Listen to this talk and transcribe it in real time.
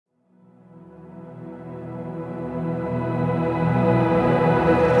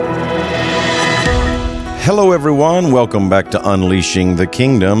Hello, everyone. Welcome back to Unleashing the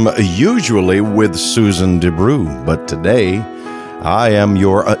Kingdom, usually with Susan DeBrew. But today, I am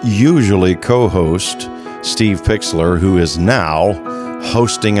your usually co-host, Steve Pixler, who is now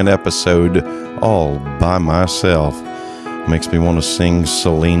hosting an episode all by myself. Makes me want to sing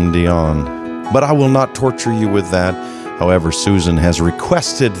Celine Dion. But I will not torture you with that. However, Susan has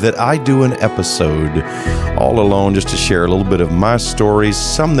requested that I do an episode all alone just to share a little bit of my stories,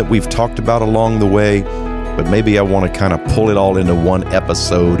 some that we've talked about along the way, but maybe I want to kind of pull it all into one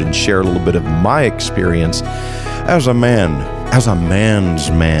episode and share a little bit of my experience as a man, as a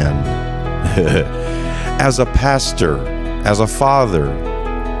man's man, as a pastor, as a father,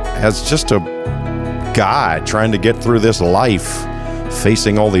 as just a guy trying to get through this life,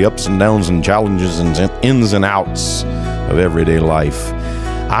 facing all the ups and downs and challenges and ins and outs of everyday life.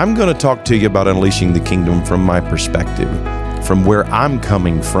 I'm going to talk to you about unleashing the kingdom from my perspective, from where I'm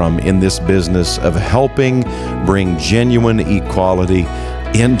coming from in this business of helping bring genuine equality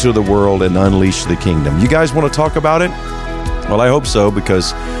into the world and unleash the kingdom. You guys want to talk about it? Well, I hope so,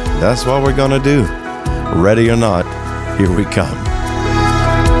 because that's what we're going to do. Ready or not, here we come.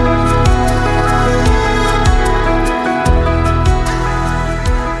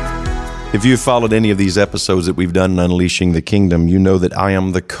 If you've followed any of these episodes that we've done in Unleashing the Kingdom, you know that I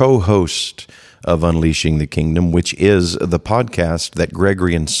am the co-host of Unleashing the Kingdom, which is the podcast that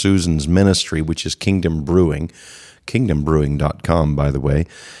Gregory and Susan's ministry, which is Kingdom Brewing, kingdombrewing.com, by the way.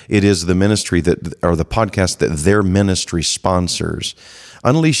 It is the ministry or the podcast that their ministry sponsors.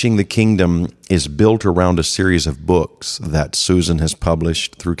 Unleashing the Kingdom is built around a series of books that Susan has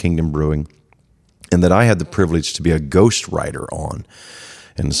published through Kingdom Brewing, and that I had the privilege to be a ghostwriter on.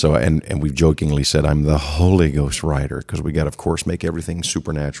 And so, and we've jokingly said I'm the Holy Ghost writer, because we got to, of course, make everything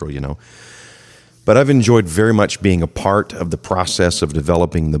supernatural, you know. But I've enjoyed very much being a part of the process of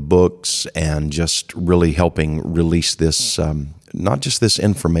developing the books and just really helping release this, not just this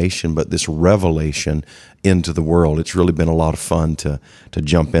information, but this revelation into the world. It's really been a lot of fun to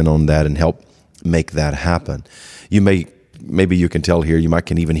jump in on that and help make that happen. Maybe you can tell here,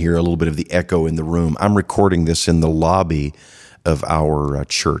 can even hear a little bit of the echo in the room. I'm recording this in the lobby of our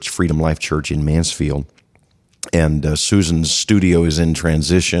church, Freedom Life Church in Mansfield. And Susan's studio is in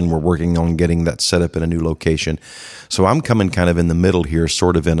transition. We're working on getting that set up in a new location. So I'm coming kind of in the middle here,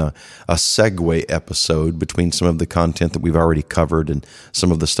 sort of in a segue episode between some of the content that we've already covered and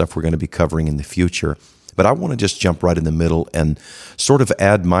some of the stuff we're going to be covering in the future. But I want to just jump right in the middle and sort of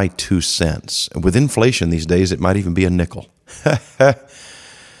add my 2 cents. With inflation these days, it might even be a nickel.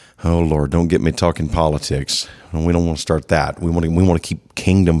 Oh, Lord, don't get me talking politics. We don't want to start that. We want to keep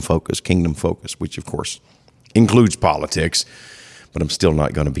kingdom focused, which, of course, includes politics. But I'm still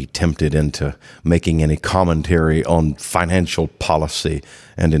not going to be tempted into making any commentary on financial policy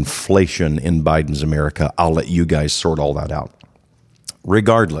and inflation in Biden's America. I'll let you guys sort all that out.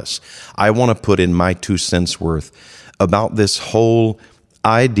 Regardless, I want to put in my 2 cents worth about this whole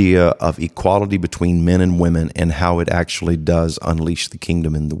idea of equality between men and women and how it actually does unleash the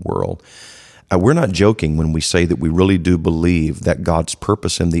kingdom in the world. We're not joking when we say that we really do believe that God's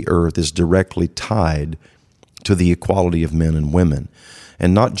purpose in the earth is directly tied to the equality of men and women.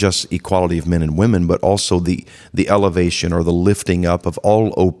 And not just equality of men and women, but also the elevation or the lifting up of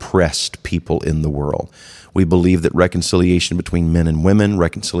all oppressed people in the world. We believe that reconciliation between men and women,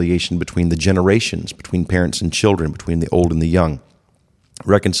 reconciliation between the generations, between parents and children, between the old and the young,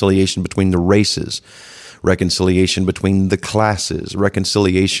 reconciliation between the races, reconciliation between the classes,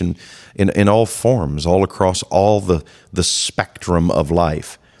 reconciliation in all forms, all across all the spectrum of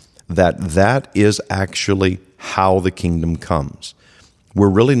life, that is actually how the kingdom comes.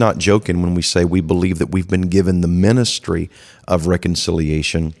 We're really not joking when we say we believe that we've been given the ministry of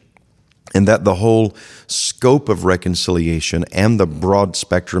reconciliation, and that the whole scope of reconciliation and the broad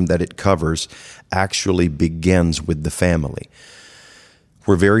spectrum that it covers actually begins with the family.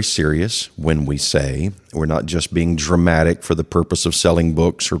 We're very serious when we say we're not just being dramatic for the purpose of selling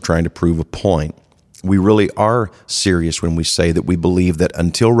books or trying to prove a point. We really are serious when we say that we believe that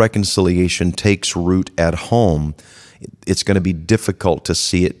until reconciliation takes root at home, it's going to be difficult to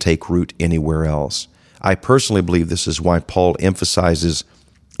see it take root anywhere else. I personally believe this is why Paul emphasizes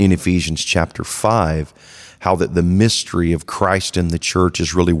in Ephesians chapter 5 how that the mystery of Christ in the church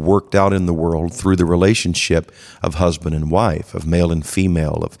is really worked out in the world through the relationship of husband and wife, of male and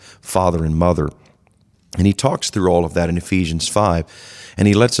female, of father and mother. And he talks through all of that in Ephesians 5, and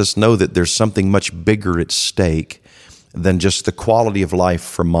he lets us know that there's something much bigger at stake than just the quality of life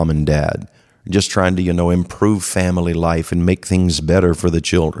for mom and dad, just trying to, improve family life and make things better for the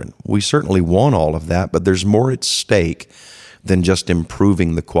children. We certainly want all of that, but there's more at stake than just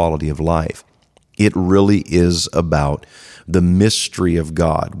improving the quality of life. It really is about the mystery of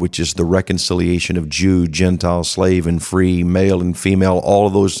God, which is the reconciliation of Jew, Gentile, slave and free, male and female, all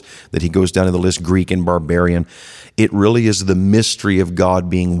of those that he goes down in the list, Greek and barbarian. It really is the mystery of God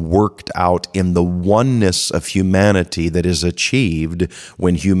being worked out in the oneness of humanity that is achieved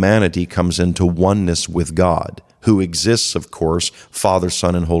when humanity comes into oneness with God, who exists, of course, Father,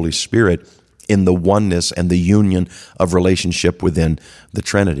 Son, and Holy Spirit, in the oneness and the union of relationship within the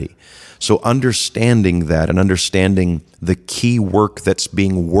Trinity. So understanding that and understanding the key work that's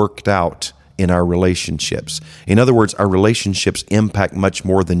being worked out in our relationships. In other words, our relationships impact much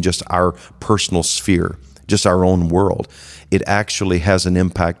more than just our personal sphere, just our own world. It actually has an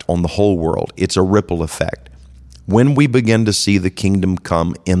impact on the whole world. It's a ripple effect. When we begin to see the kingdom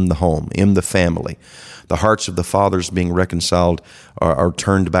come in the home, in the family, the hearts of the fathers being reconciled are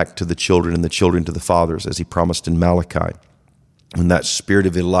turned back to the children and the children to the fathers, as he promised in Malachi. When that spirit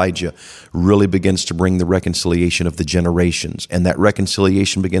of Elijah really begins to bring the reconciliation of the generations, and that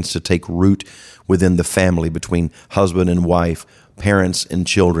reconciliation begins to take root within the family between husband and wife, parents and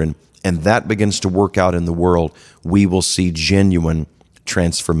children, and that begins to work out in the world, we will see genuine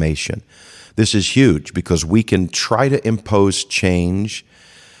transformation. This is huge because we can try to impose change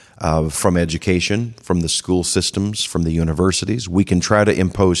from education, from the school systems, from the universities. We can try to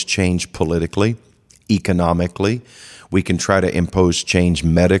impose change politically, economically. We can try to impose change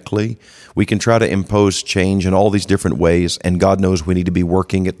medically. We can try to impose change in all these different ways, and God knows we need to be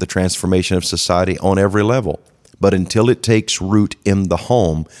working at the transformation of society on every level. But until it takes root in the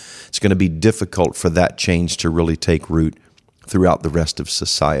home, it's going to be difficult for that change to really take root throughout the rest of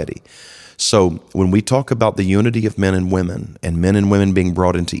society. So when we talk about the unity of men and women being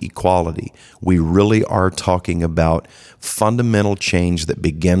brought into equality, we really are talking about fundamental change that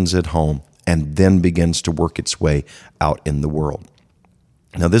begins at home and then begins to work its way out in the world.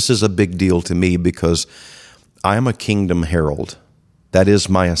 Now, this is a big deal to me because I am a kingdom herald. That is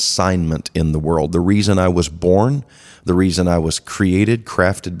my assignment in the world. The reason I was born, the reason I was created,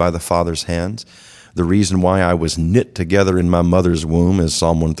 crafted by the Father's hands, the reason why I was knit together in my mother's womb, as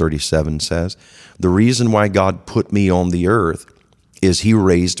Psalm 137 says, the reason why God put me on the earth is He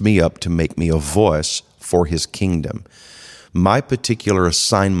raised me up to make me a voice for His kingdom. My particular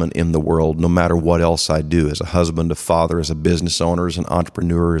assignment in the world, no matter what else I do, as a husband, a father, as a business owner, as an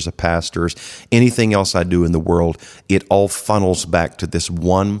entrepreneur, as a pastor, as anything else I do in the world, it all funnels back to this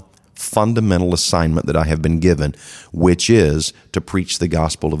one fundamental assignment that I have been given, which is to preach the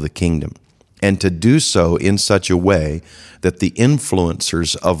gospel of the kingdom. And to do so in such a way that the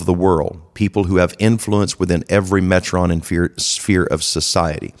influencers of the world, people who have influence within every metron and sphere of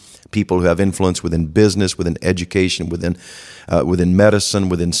society, people who have influence within business, within education, within medicine,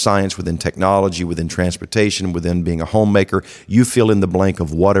 within science, within technology, within transportation, within being a homemaker, you fill in the blank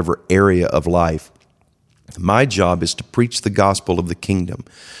of whatever area of life. My job is to preach the gospel of the kingdom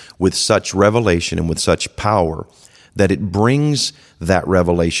with such revelation and with such power that it brings that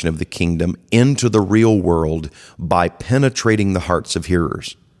revelation of the kingdom into the real world by penetrating the hearts of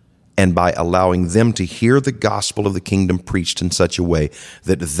hearers and by allowing them to hear the gospel of the kingdom preached in such a way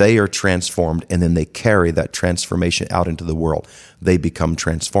that they are transformed, and then they carry that transformation out into the world. They become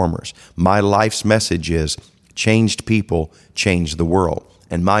transformers. My life's message is changed people change the world.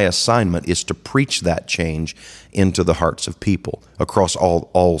 And my assignment is to preach that change into the hearts of people across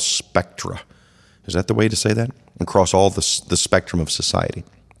all spectra. Is that the way to say that? Across all the spectrum of society.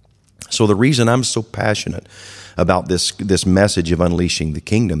 So the reason I'm so passionate about this message of unleashing the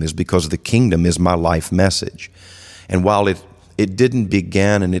kingdom is because the kingdom is my life message. And while it didn't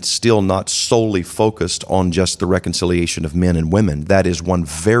begin and it's still not solely focused on just the reconciliation of men and women, that is one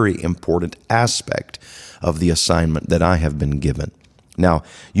very important aspect of the assignment that I have been given. Now,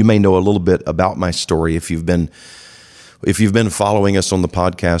 you may know a little bit about my story if you've been following us on the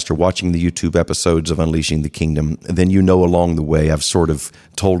podcast or watching the YouTube episodes of Unleashing the Kingdom, then you know along the way I've sort of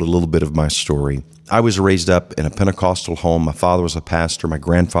told a little bit of my story. I was raised up in a Pentecostal home. My father was a pastor. My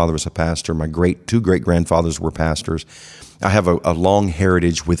grandfather was a pastor. My two great-grandfathers were pastors. I have a long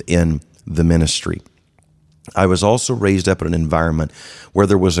heritage within the ministry. I was also raised up in an environment where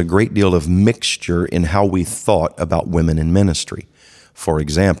there was a great deal of mixture in how we thought about women in ministry. For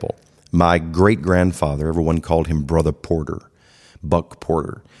example, my great-grandfather, everyone called him Brother Porter, Buck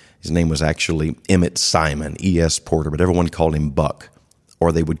Porter. His name was actually Emmett Simon, E.S. Porter, but everyone called him Buck,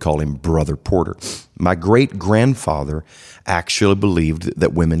 or they would call him Brother Porter. My great-grandfather actually believed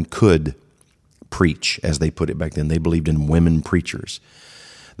that women could preach, as they put it back then. They believed in women preachers.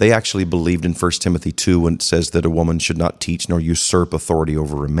 They actually believed in 1 Timothy 2 when it says that a woman should not teach nor usurp authority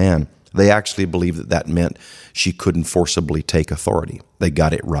over a man. They actually believed that that meant she couldn't forcibly take authority. They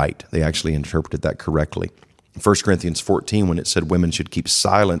got it right. They actually interpreted that correctly. 1 Corinthians 14, when it said women should keep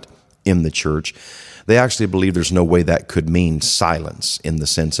silent in the church, they actually believe there's no way that could mean silence in the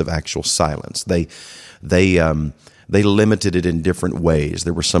sense of actual silence. They limited it in different ways.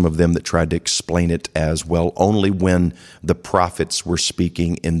 There were some of them that tried to explain it as, well, only when the prophets were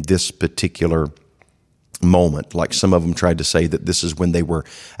speaking in this particular moment. Like some of them tried to say that this is when they were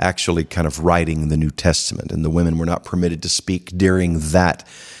actually kind of writing the New Testament, and the women were not permitted to speak during that,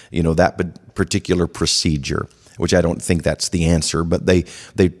 that particular procedure, which I don't think that's the answer, but they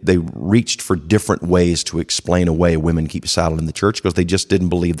reached for different ways to explain away women keep silent in the church because they just didn't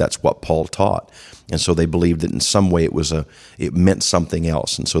believe that's what Paul taught. And so they believed that in some way it meant something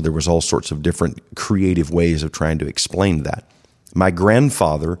else. And so there was all sorts of different creative ways of trying to explain that. My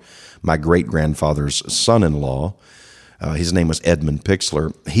grandfather, my great-grandfather's son-in-law, his name was Edmund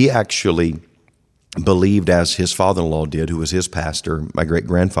Pixler, he actually believed, as his father-in-law did, who was his pastor, my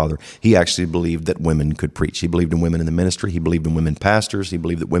great-grandfather, he actually believed that women could preach. He believed in women in the ministry. He believed in women pastors. He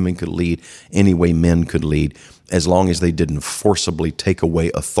believed that women could lead any way men could lead, as long as they didn't forcibly take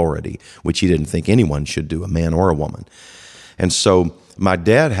away authority, which he didn't think anyone should do, a man or a woman. And so my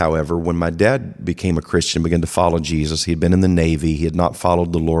dad, however, when my dad became a Christian, began to follow Jesus, he had been in the Navy. He had not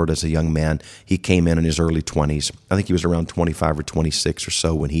followed the Lord as a young man. He came in his early 20s. I think he was around 25 or 26 or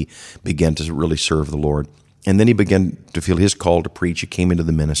so when he began to really serve the Lord. And then he began to feel his call to preach. He came into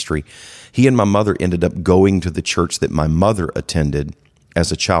the ministry. He and my mother ended up going to the church that my mother attended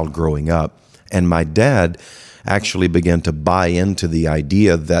as a child growing up. And my dad actually began to buy into the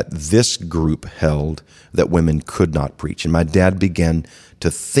idea that this group held that women could not preach. And my dad began to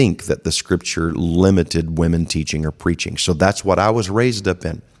think that the scripture limited women teaching or preaching. So that's what I was raised up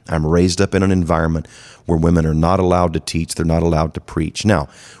in. I'm raised up in an environment where women are not allowed to teach, they're not allowed to preach. Now,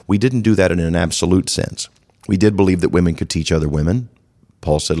 we didn't do that in an absolute sense. We did believe that women could teach other women.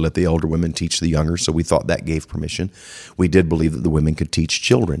 Paul said, let the older women teach the younger, so we thought that gave permission. We did believe that the women could teach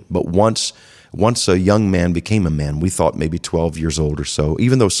children. But once a young man became a man, we thought maybe 12 years old or so,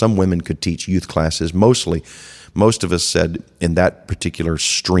 even though some women could teach youth classes, most of us said in that particular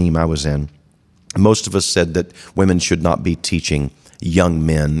stream I was in, most of us said that women should not be teaching young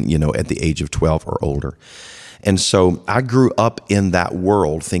men, at the age of 12 or older. And so I grew up in that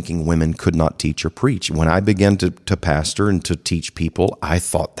world thinking women could not teach or preach. When I began to pastor and to teach people, I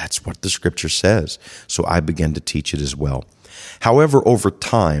thought that's what the scripture says. So I began to teach it as well. However, over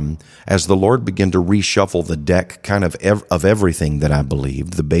time, as the Lord began to reshuffle the deck kind of everything that I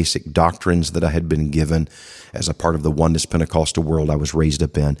believed, the basic doctrines that I had been given as a part of the oneness Pentecostal world I was raised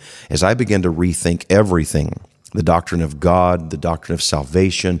up in, as I began to rethink everything, the doctrine of God, the doctrine of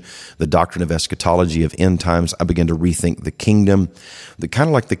salvation, the doctrine of eschatology of end times, I began to rethink the kingdom. Kind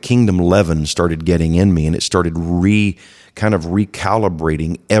of like the kingdom leaven started getting in me, and it started kind of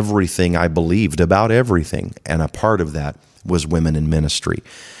recalibrating everything I believed about everything. And a part of that was women in ministry.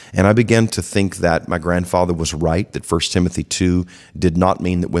 And I began to think that my grandfather was right, that 1 Timothy 2 did not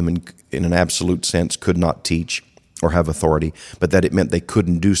mean that women in an absolute sense could not teach or have authority, but that it meant they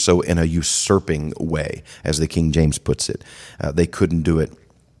couldn't do so in a usurping way, as the King James puts it. They couldn't do it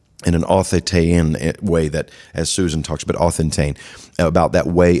in an authentean way, that, as Susan talks about, authentean, about that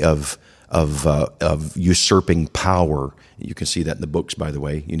way of usurping power. You can see that in the books, by the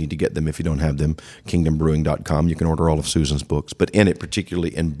way. You need to get them if you don't have them, kingdombrewing.com. You can order all of Susan's books. But in it,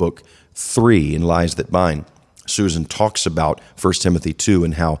 particularly in book 3, in Lies That Bind, Susan talks about 1 Timothy 2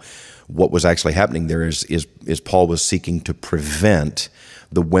 and how what was actually happening there is Paul was seeking to prevent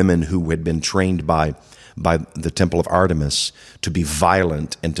the women who had been trained by the temple of Artemis to be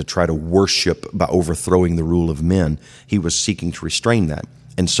violent and to try to worship by overthrowing the rule of men. He was seeking to restrain that.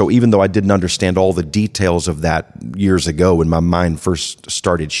 And so even though I didn't understand all the details of that years ago when my mind first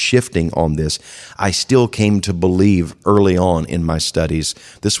started shifting on this, I still came to believe early on in my studies,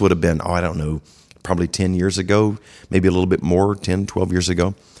 this would have been, probably 10 years ago, maybe a little bit more, 10, 12 years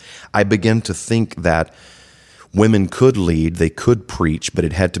ago, I began to think that women could lead, they could preach, but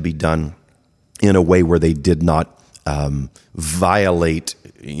it had to be done in a way where they did not violate,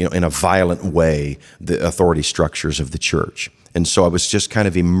 in a violent way, the authority structures of the church. And so I was just kind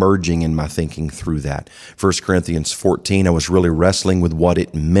of emerging in my thinking through that. 1 Corinthians 14, I was really wrestling with what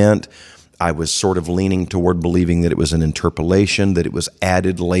it meant. I was sort of leaning toward believing that it was an interpolation, that it was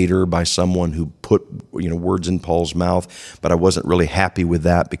added later by someone who put words in Paul's mouth, but I wasn't really happy with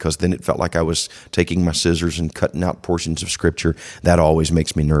that because then it felt like I was taking my scissors and cutting out portions of Scripture. That always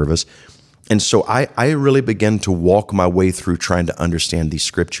makes me nervous. And so I really began to walk my way through trying to understand these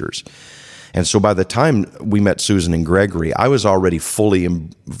Scriptures. And so by the time we met Susan and Gregory, I was already fully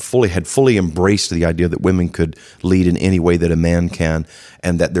embraced the idea that women could lead in any way that a man can,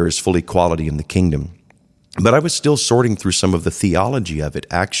 and that there is full equality in the kingdom. But I was still sorting through some of the theology of it,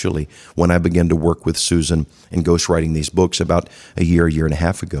 actually, when I began to work with Susan and ghostwriting these books about a year and a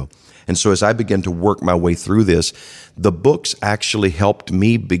half ago. And so as I began to work my way through this, the books actually helped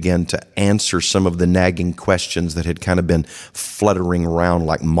me begin to answer some of the nagging questions that had kind of been fluttering around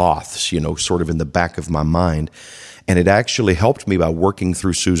like moths, sort of in the back of my mind. And it actually helped me by working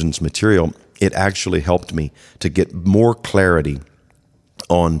through Susan's material. It actually helped me to get more clarity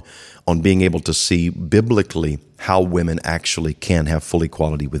on being able to see biblically how women actually can have full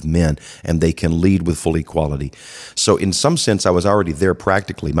equality with men, and they can lead with full equality. So in some sense, I was already there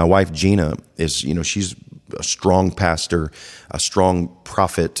practically. My wife, Gina, is, she's a strong pastor, a strong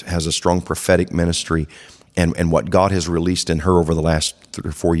prophet, has a strong prophetic ministry, and what God has released in her over the last 3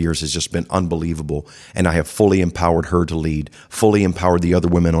 or 4 years has just been unbelievable. And I have fully empowered her to lead, fully empowered the other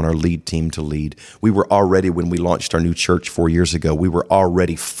women on our lead team to lead. We were already, when we launched our new church 4 years ago, we were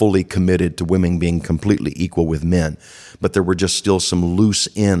already fully committed to women being completely equal with men. But there were just still some loose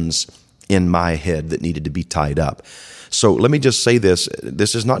ends in my head that needed to be tied up. So let me just say this.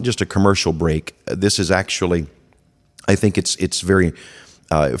 This is not just a commercial break. This is actually, I think it's very...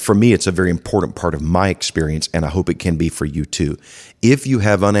 for me, it's a very important part of my experience, and I hope it can be for you too. If you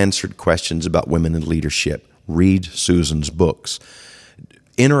have unanswered questions about women in leadership, read Susan's books.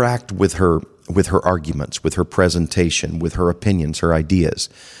 Interact with her arguments, with her presentation, with her opinions, her ideas.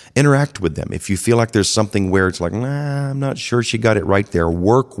 Interact with them. If you feel like there's something where it's like, I'm not sure she got it right there,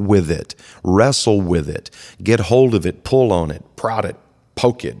 work with it, wrestle with it, get hold of it, pull on it, prod it,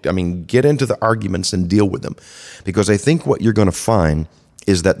 poke it. Get into the arguments and deal with them. Because I think what you're going to find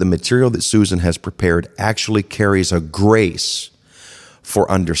is that the material that Susan has prepared actually carries a grace for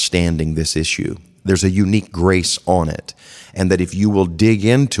understanding this issue. There's a unique grace on it. And that if you will dig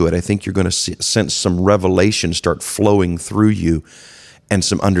into it, I think you're going to sense some revelation start flowing through you, and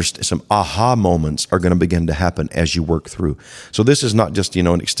some aha moments are going to begin to happen as you work through. So this is not just,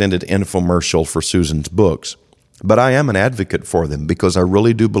 an extended infomercial for Susan's books, but I am an advocate for them because I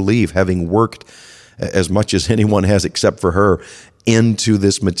really do believe, having worked as much as anyone has except for her into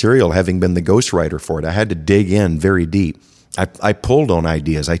this material, having been the ghostwriter for it, I had to dig in very deep. I pulled on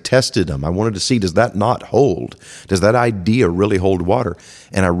ideas. I tested them. I wanted to see, does that not hold? Does that idea really hold water?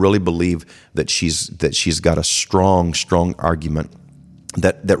 And I really believe that she's got a strong argument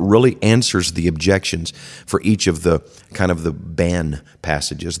that really answers the objections for each of the kind of the ban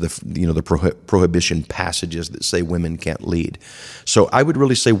passages, the prohibition passages that say women can't lead. So I would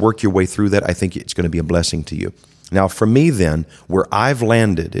really say work your way through that. I think it's going to be a blessing to you. Now, for me then, where I've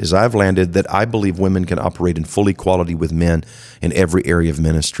landed that I believe women can operate in full equality with men in every area of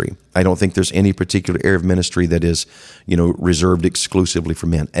ministry. I don't think there's any particular area of ministry that is, reserved exclusively for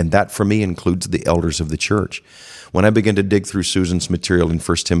men. And that for me includes the elders of the church. When I began to dig through Susan's material in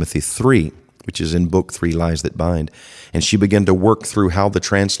 1 Timothy 3, which is in book 3, Lies That Bind, and she began to work through how the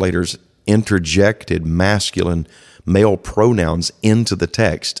translators interjected masculine male pronouns into the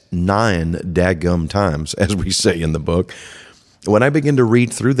text 9 daggum times, as we say in the book. When I began to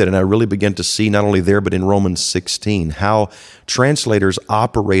read through that, and I really began to see not only there, but in Romans 16, how translators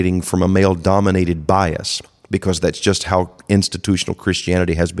operating from a male-dominated bias, because that's just how institutional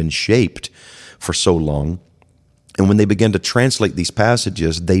Christianity has been shaped for so long. And when they began to translate these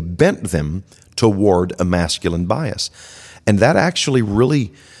passages, they bent them toward a masculine bias. And that actually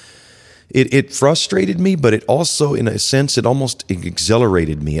really... It frustrated me, but it also, in a sense, it almost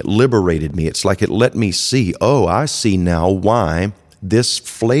exhilarated me. It liberated me. It's like it let me see, I see now why this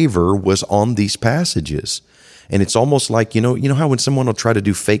flavor was on these passages. And it's almost like, you know how when someone will try to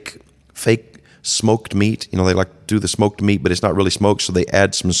do fake smoked meat, they like to do the smoked meat, but it's not really smoked, so they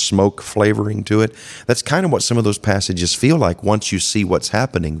add some smoke flavoring to it. That's kind of what some of those passages feel like once you see what's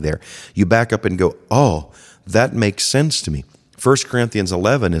happening there. You back up and go, that makes sense to me. 1 Corinthians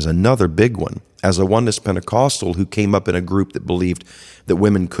 11 is another big one. As a Oneness Pentecostal who came up in a group that believed that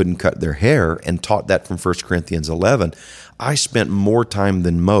women couldn't cut their hair and taught that from 1 Corinthians 11, I spent more time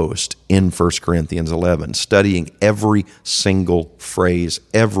than most in 1 Corinthians 11 studying every single phrase,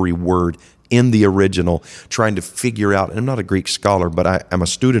 every word in the original, trying to figure out, and I'm not a Greek scholar, but I'm a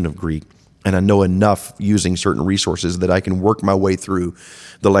student of Greek, and I know enough using certain resources that I can work my way through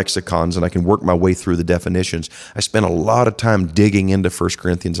the lexicons and I can work my way through the definitions. I spent a lot of time digging into 1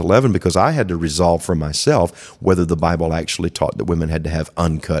 Corinthians 11 because I had to resolve for myself whether the Bible actually taught that women had to have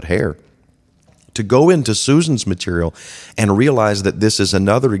uncut hair. To go into Susan's material and realize that this is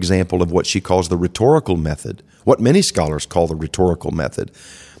another example of what she calls the rhetorical method, what many scholars call the rhetorical method.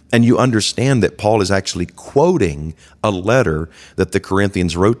 And you understand that Paul is actually quoting a letter that the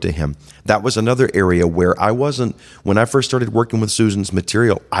Corinthians wrote to him. That was another area where when I first started working with Susan's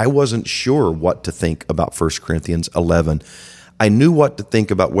material, I wasn't sure what to think about 1 Corinthians 11. I knew what to think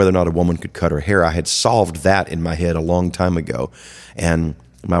about whether or not a woman could cut her hair. I had solved that in my head a long time ago. And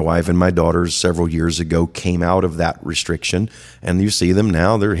my wife and my daughters several years ago came out of that restriction. And you see them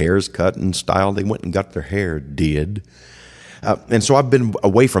now, their hair is cut and styled. They went and got their hair did. And so I've been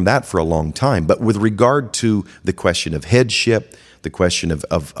away from that for a long time. But with regard to the question of headship, the question of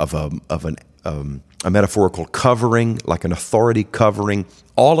a metaphorical covering, like an authority covering,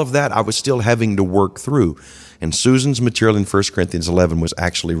 all of that I was still having to work through. And Susan's material in 1 Corinthians 11 was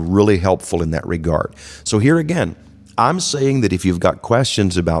actually really helpful in that regard. So here again, I'm saying that if you've got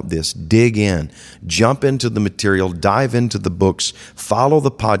questions about this, dig in, jump into the material, dive into the books, follow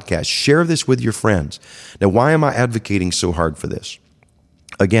the podcast, share this with your friends. Now, why am I advocating so hard for this?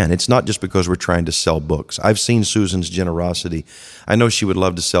 Again, it's not just because we're trying to sell books. I've seen Susan's generosity. I know she would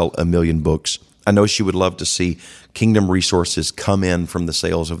love to sell 1 million books. I know she would love to see Kingdom resources come in from the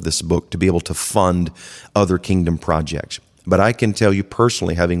sales of this book to be able to fund other Kingdom projects. But I can tell you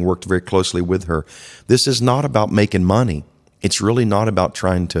personally, having worked very closely with her, this is not about making money. It's really not about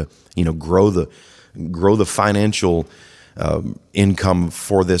trying to, grow the financial income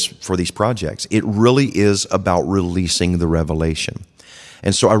for these projects. It really is about releasing the revelation.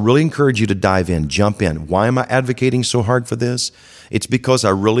 And so I really encourage you to dive in, jump in. Why am I advocating so hard for this? It's because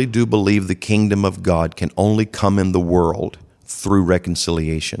I really do believe the kingdom of God can only come in the world through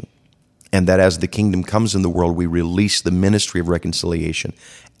reconciliation. And that as the kingdom comes in the world, we release the ministry of reconciliation.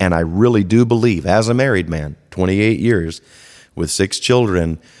 And I really do believe, as a married man, 28 years, with 6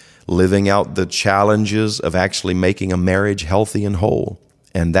 children, living out the challenges of actually making a marriage healthy and whole.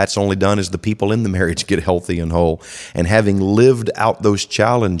 And that's only done as the people in the marriage get healthy and whole. And having lived out those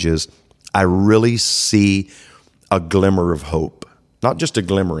challenges, I really see a glimmer of hope. Not just a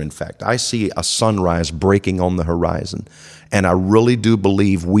glimmer, in fact. I see a sunrise breaking on the horizon. And I really do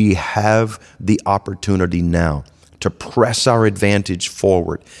believe we have the opportunity now to press our advantage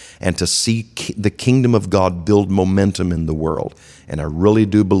forward and to see the kingdom of God build momentum in the world. And I really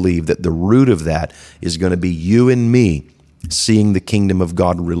do believe that the root of that is going to be you and me seeing the kingdom of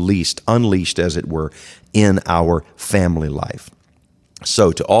God unleashed as it were, in our family life.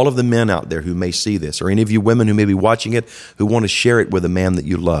 So to all of the men out there who may see this, or any of you women who may be watching it, who want to share it with a man that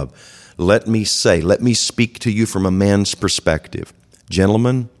you love, let me speak to you from a man's perspective.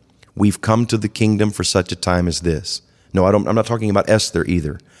 Gentlemen, we've come to the kingdom for such a time as this. No, I'm not talking about Esther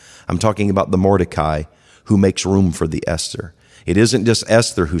either. I'm talking about the Mordecai who makes room for the Esther. It isn't just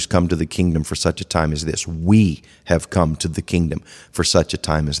Esther who's come to the kingdom for such a time as this. We have come to the kingdom for such a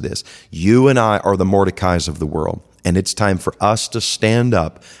time as this. You and I are the Mordecais of the world. And it's time for us to stand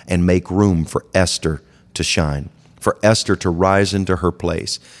up and make room for Esther to shine, for Esther to rise into her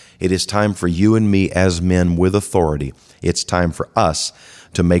place. It is time for you and me as men with authority. It's time for us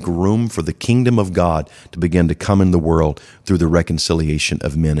to make room for the kingdom of God to begin to come in the world through the reconciliation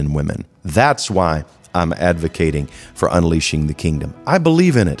of men and women. That's why I'm advocating for unleashing the kingdom. I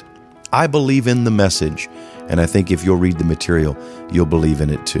believe in it. I believe in the message. And I think if you'll read the material, you'll believe in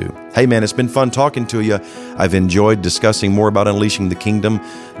it too. Hey man, it's been fun talking to you. I've enjoyed discussing more about unleashing the kingdom.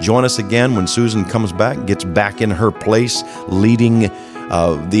 Join us again when Susan comes back, gets back in her place, leading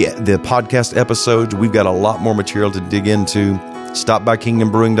the podcast episodes. We've got a lot more material to dig into. Stop by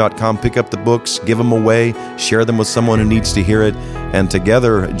kingdombrewing.com, pick up the books, give them away, share them with someone who needs to hear it. And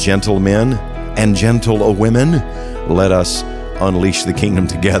together, gentlemen and gentle women, let us unleash the kingdom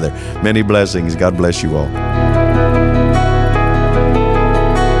together. Many blessings. God bless you all.